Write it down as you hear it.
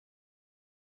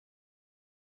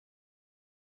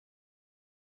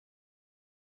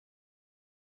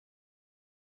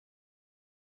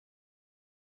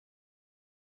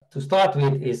to start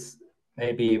with is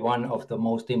maybe one of the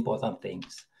most important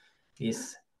things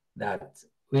is that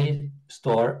we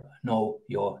know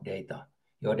your data.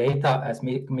 Your data, as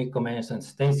Mikko mentioned,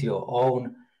 stays your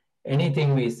own.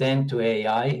 Anything we send to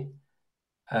AI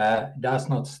does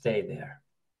not stay there.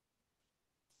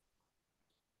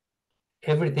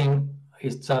 Everything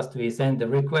is just we send the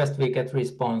request, we get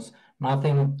response,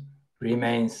 nothing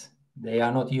remains. They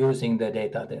are not using the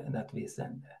data that we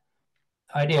send.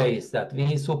 The idea is that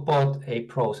we support a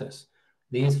process.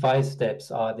 These 5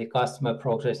 steps are the customer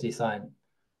process design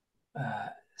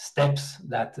steps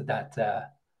that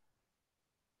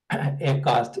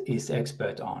Eckhart is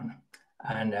expert on.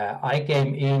 And I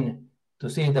came in to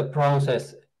see the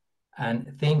process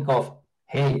and think of,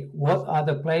 hey, what are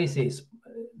the places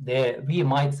there we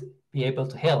might be able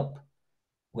to help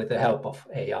with the help of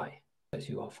AI, as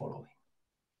you are following.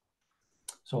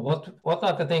 So what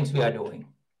are the things we are doing?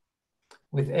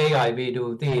 With AI, we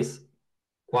do these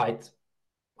quite,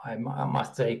 I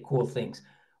must say, cool things.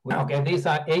 Okay, these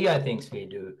are AI things we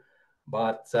do,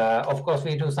 but of course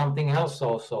we do something else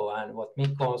also. And what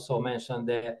Mikko also mentioned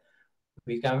there,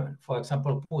 we can, for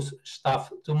example, push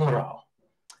stuff to morale.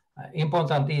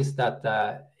 Important is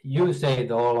that you save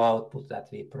the whole output that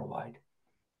we provide.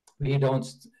 We don't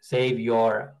save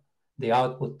the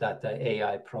output that the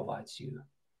AI provides you.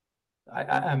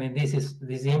 I mean, this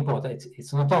is important.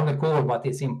 It's not only cool, but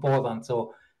it's important.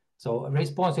 So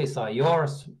responses are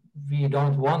yours. We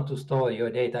don't want to store your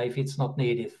data if it's not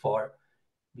needed for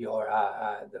your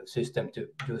the system to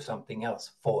do something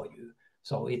else for you.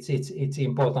 So it's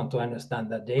important to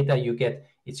understand that data you get,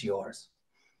 it's yours.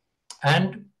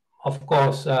 And of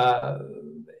course,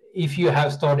 if you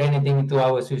have stored anything into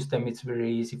our system, it's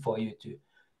very easy for you to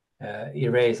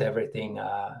erase everything.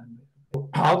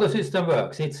 How the system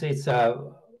works, it's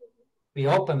we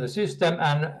open the system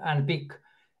and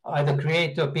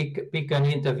create or pick an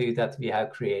interview that we have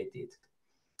created,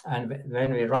 and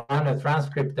when we run a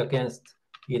transcript against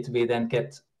it, we then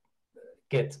get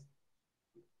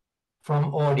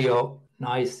from audio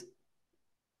nice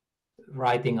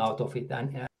writing out of it,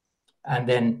 and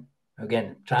then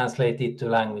again translate it to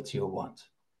language you want.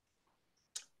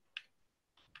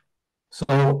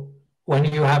 So when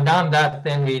you have done that,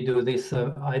 then we do this.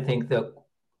 I think the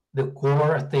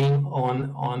core thing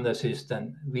on the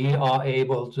system, we are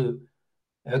able to,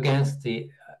 against the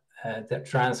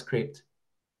transcript,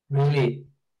 really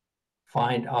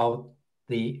find out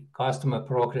the customer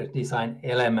progress design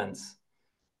elements,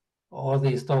 all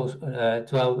those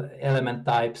 12 element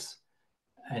types,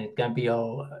 and it can be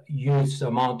a huge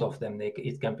amount of them.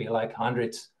 It can be like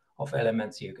hundreds of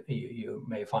elements you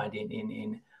may find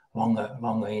in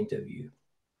longer interview.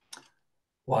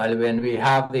 While when we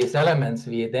have these elements,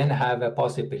 we then have a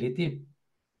possibility,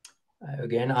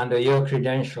 again, under your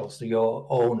credentials,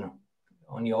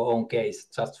 on your own case,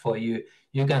 just for you,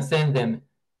 you can send them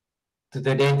to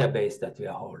the database that we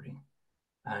are holding.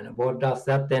 And what does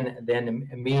that then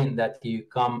mean? That you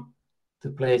come to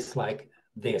a place like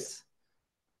this.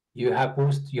 You have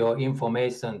pushed your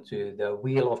information to the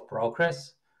wheel of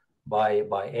progress by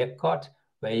Eckhart,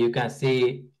 where you can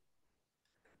see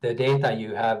the data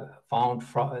you have found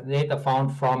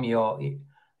from your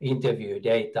interview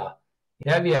data.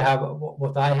 Here we have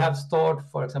what I have stored,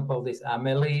 for example, this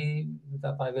Amélie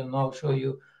that I will now show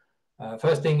you.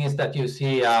 First thing is that you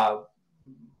see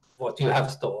what you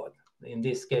have stored. In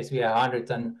this case, we have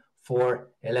 104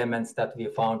 elements that we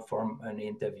found from an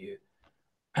interview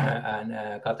and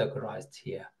categorized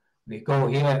here. We go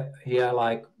here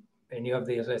like any of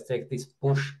these. Let's take this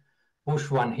push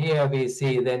one here. We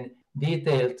see then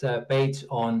detailed page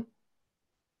on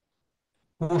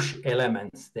push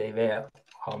elements. They were,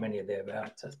 how many there were?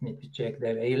 Just need to check.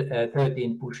 There were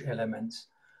 13 push elements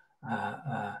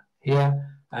here.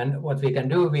 And what we can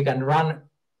do, we can run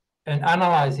an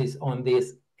analysis on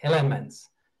these elements.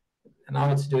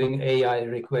 Now it's doing AI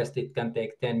request. It can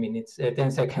take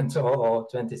 10 seconds or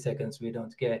 20 seconds. We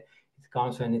don't care. It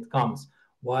comes when it comes.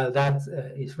 While that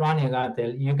is running,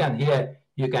 until you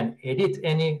can edit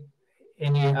any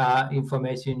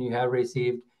information you have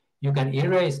received. You can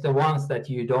erase the ones that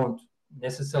you don't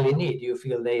necessarily need. You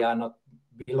feel they are not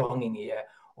belonging here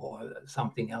or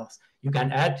something else. You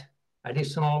can add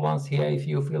additional ones here if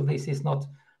you feel this is not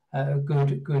a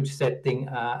good setting,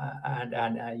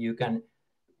 and you can,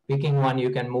 picking one, you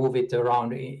can move it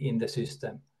around in the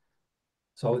system.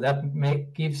 So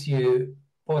that gives you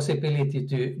possibility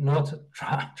to not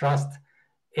trust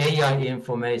AI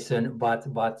information, but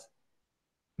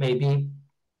maybe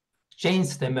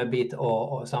change them a bit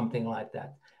or something like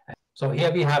that. So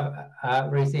here we have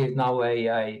received now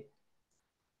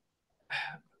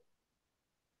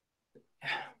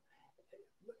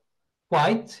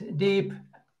quite deep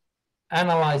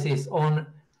analysis on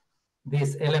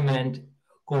this element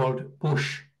called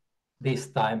push this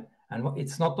time. And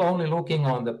it's not only looking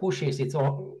on the pushes, it's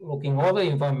looking all the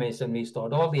information we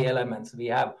stored, all the elements we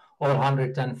have, all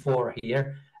 104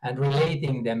 here, and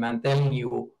relating them and telling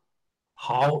you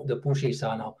how the pushes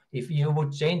are now. If you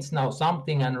would change now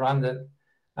something and run the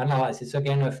analysis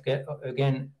again,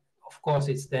 of course,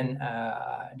 it's then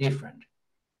different.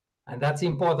 And that's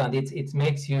important.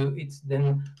 It's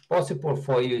then possible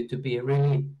for you to be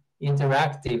really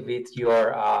interactive with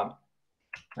your,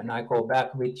 when I go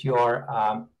back with your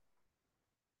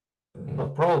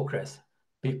progress,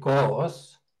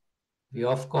 because we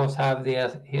of course have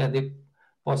here the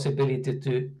possibility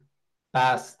to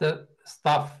pass the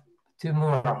stuff to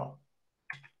mural.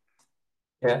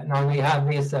 Now we have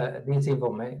this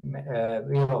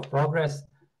wheel of progress,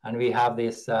 and we have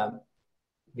this,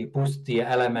 we push the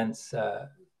elements to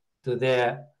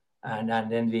there, and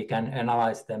then we can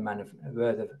analyze them and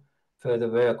further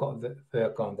work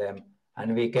on them,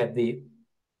 and we get the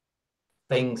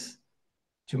things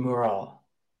to mural,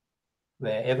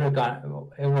 where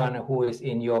everyone who is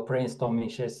in your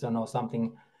brainstorming session or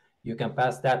something, you can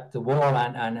pass that to wall,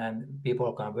 and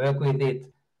people can work with it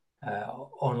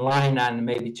online and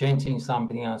maybe changing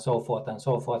something and so forth,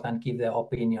 and give their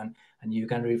opinion, and you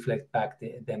can reflect back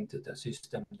them to the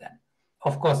system then.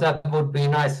 Of course, that would be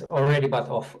nice already, but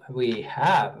we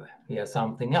have here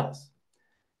something else.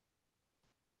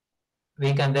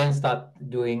 We can then start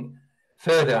doing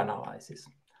further analysis.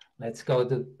 Let's go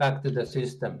back to the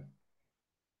system.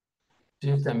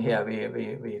 Here,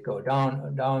 we go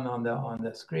down on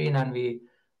the screen, and we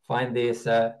find these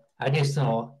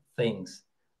additional things.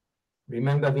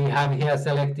 Remember, we have here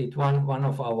selected one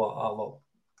of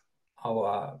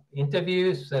our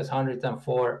interviews. There's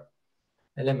 104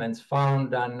 elements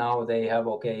found, and now they have,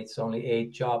 okay, it's only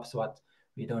 8 jobs, but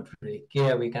we don't really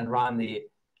care. We can run the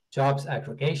jobs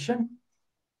aggregation,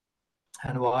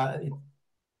 and while it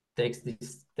takes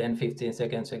this 10-15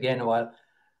 seconds again, while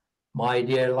my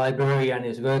dear librarian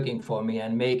is working for me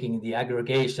and making the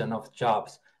aggregation of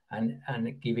jobs and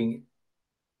giving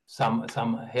some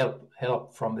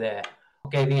help from there.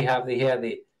 Okay, we have here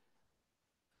the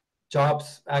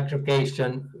jobs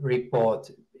aggregation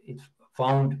report. It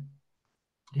found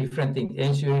different things,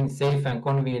 ensuring safe and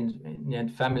convenient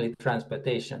family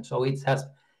transportation. So it has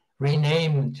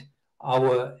renamed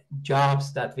our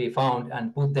jobs that we found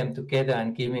and put them together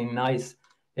and giving nice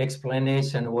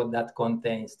explanation what that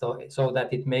contains, so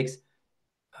that it makes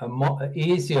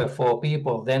easier for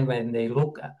people then when they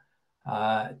look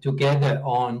together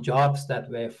on jobs that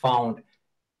were found,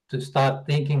 to start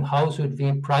thinking, how should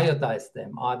we prioritize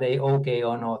them? Are they okay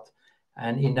or not?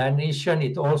 And in addition,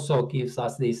 it also gives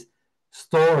us these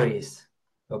stories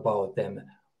about them.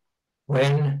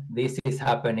 When this is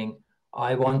happening,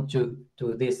 I want to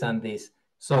do this and this,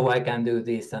 so I can do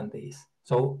this and this.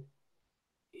 So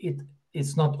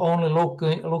it's not only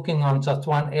looking on just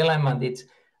one element, it's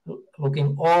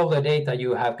looking all the data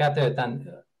you have gathered,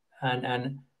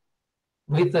 and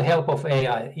with the help of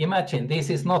AI. Imagine, this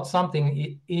is not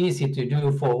something easy to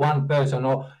do for one person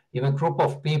or even group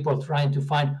of people trying to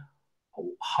find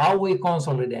how we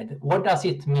consolidate. What does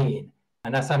it mean?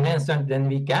 And as I mentioned, then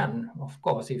we can, of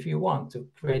course, if you want to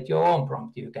create your own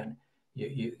prompt, you can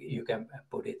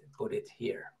put it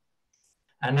here.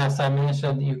 And as I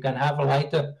mentioned, you can have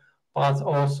lighter parts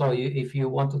also. If you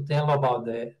want to tell about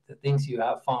the things you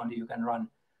have found, you can run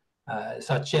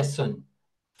suggestion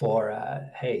for,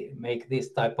 hey, make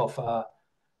this type of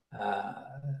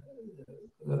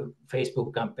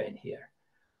Facebook campaign here.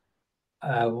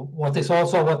 What is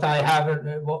also what I have,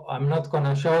 I'm not going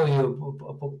to show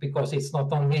you because it's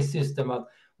not on this system, but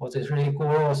what is really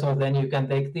cool also, then you can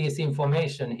take this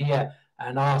information here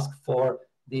and ask for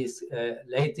these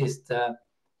latest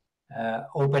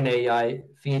OpenAI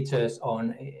features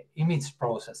on image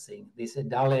processing, this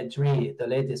DALL-E 3, the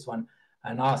latest one,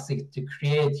 and ask it to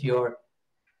create your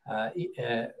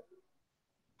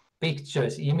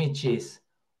pictures, images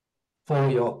for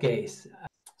your case.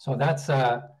 So that's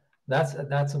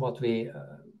what we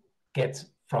get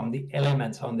from the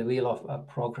elements on the wheel of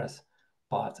progress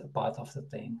part of the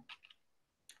thing.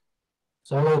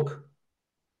 So look,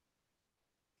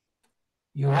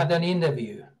 you had an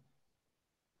interview.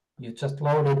 You just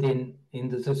loaded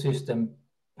into the system.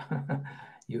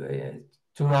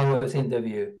 2 hours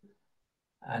interview,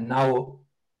 and now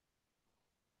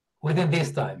within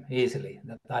this time, easily,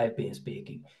 that I've been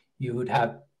speaking, you would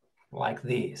have like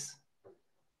these.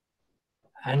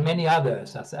 And many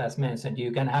others, as mentioned,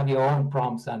 you can have your own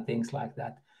prompts and things like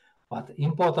that. But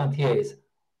important here is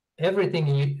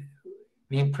everything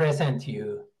we present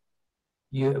you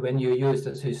when you use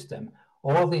the system.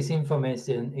 All this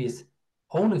information is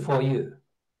only for you.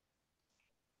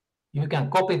 You can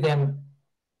copy them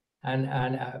and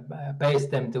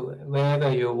paste them to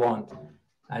wherever you want.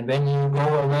 And when you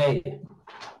go away,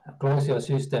 close your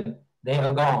system, they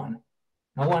are gone.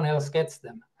 No one else gets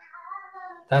them.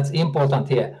 That's important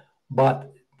here.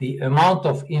 But the amount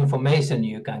of information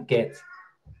you can get,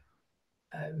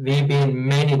 we've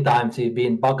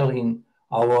been buckling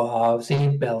our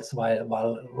seat belts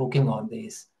while looking on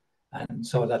these, and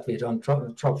so that we don't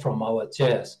drop from our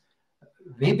chairs.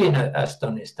 We've been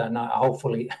astonished, and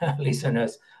hopefully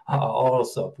listeners are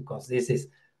also, because this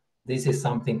is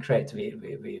something great we've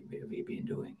been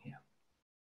doing here.